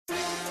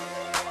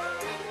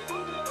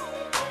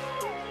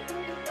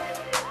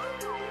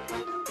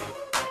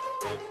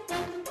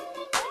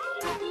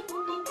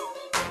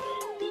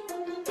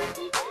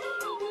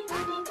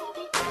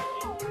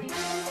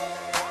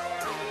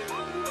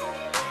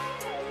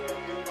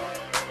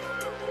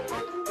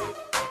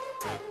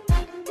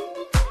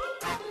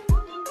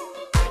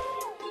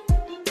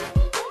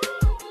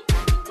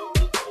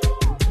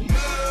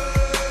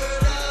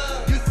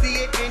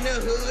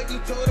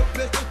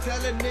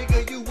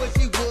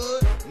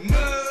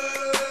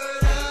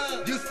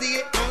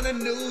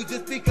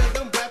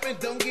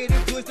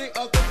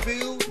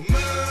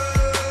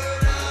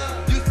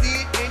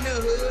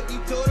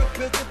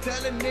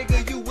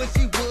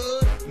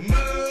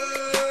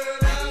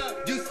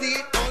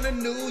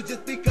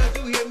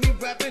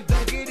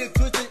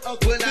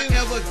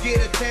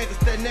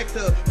next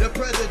to the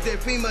president.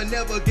 FEMA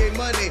never get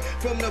money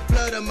from the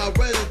flood of my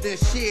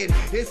residence. Shit,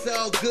 it's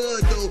all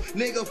good though.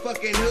 Nigga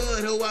fucking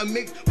hood, ho. I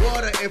mix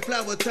water and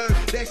flour, turn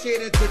that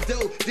shit into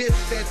dough. This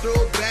that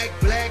throwback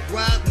black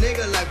rock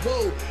nigga like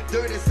whoa.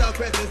 Dirty South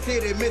Crescent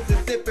City,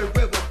 Mississippi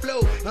River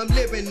flow. I'm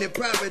living in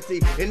poverty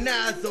and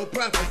now it's on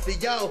prophecy.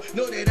 Y'all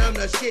know that I'm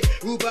the shit,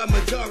 ruled by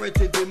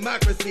majority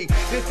democracy.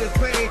 This is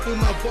praying through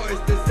my voice,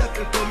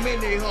 deception for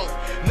many hearts.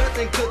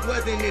 Nothing could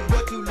wasn't it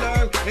what you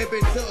learned and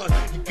been taught.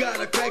 You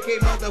got a crackhead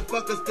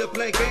motherfuckers still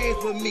play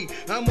games with me.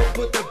 I'ma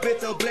put the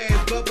bitch on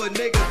blast, bubba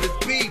niggas is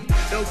beef.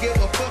 Don't give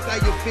a fuck how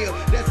you feel,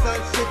 that's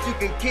some shit you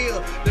can kill.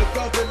 The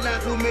cross the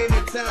line too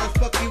many times,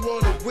 fuck you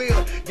on the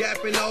real.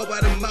 Yapping all by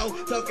the mouth,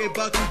 talking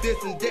about you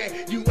this and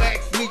that. You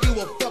ask me,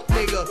 you a fuck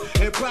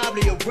nigga, and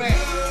probably a rat.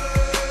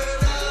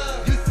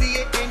 You see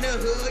it in the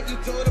hood, you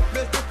told a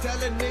pistol,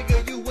 tell a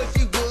nigga you wish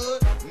you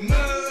would.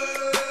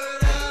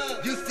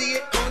 Murder. You see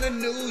it on the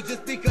news,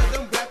 just because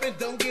I'm rapping,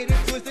 don't get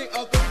it twisted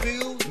or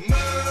confused.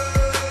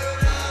 Murder.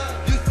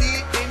 You see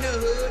it in the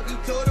hood, you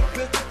told a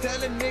pistol,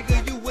 tell a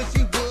nigga you wish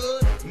you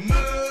would.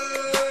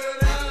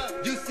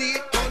 Murder. You see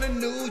it on the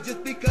news,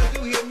 just because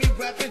you hear me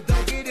rapping,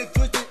 don't get it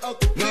twisted or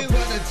confused. My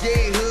brother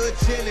J Hood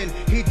chillin',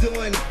 he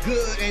doing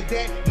good, and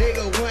that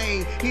nigga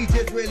Wayne, he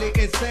just really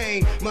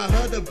insane. My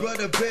other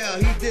brother Bell,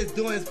 he just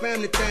doing his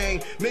family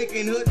thing,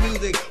 making hood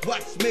music.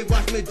 Watch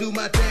me do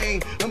my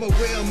thing. I'm a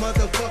real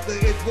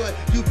motherfucker, it's what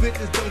you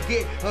bitches don't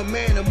get. A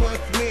man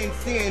amongst men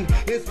sin,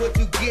 it's what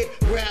you get.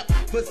 Rap,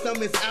 for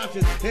some it's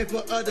options, and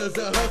for others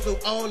a hustle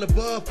all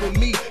above for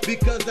me,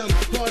 because I'm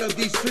part of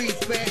these streets.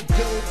 Fat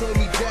Joe told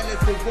me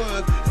jealous of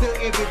ones, still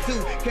envy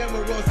too.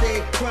 Cameron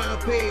said crime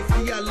pays,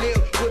 see I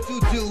live what you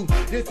do.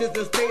 This is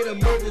a state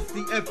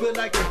emergency and feel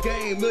like a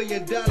game. $1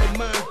 million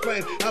mind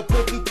frame, I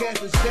put you cast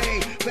to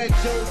shame. Fat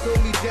Joe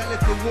told me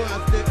jealous of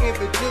ones, still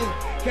envy too.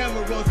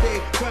 Cameron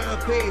said crime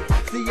pays,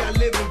 see I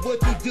live in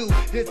what you do.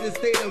 This is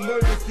state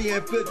emergency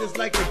and feel just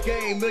like a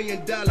game. $1 million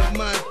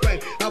mind frame,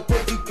 I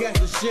put you cast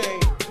to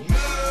shame.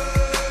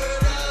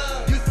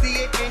 Murder. You see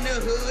it in the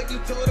hood, you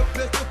told a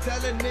pistol,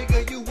 tell a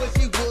nigga you wish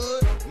you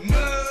would.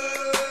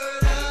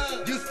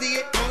 Murder. You see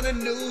it on the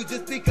news,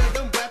 just because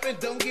I'm rapping,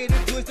 don't get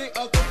it twisted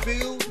or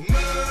confused.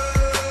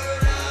 Murder.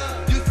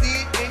 You see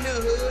it in the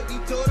hood, you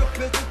told a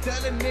pistol,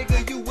 tell a nigga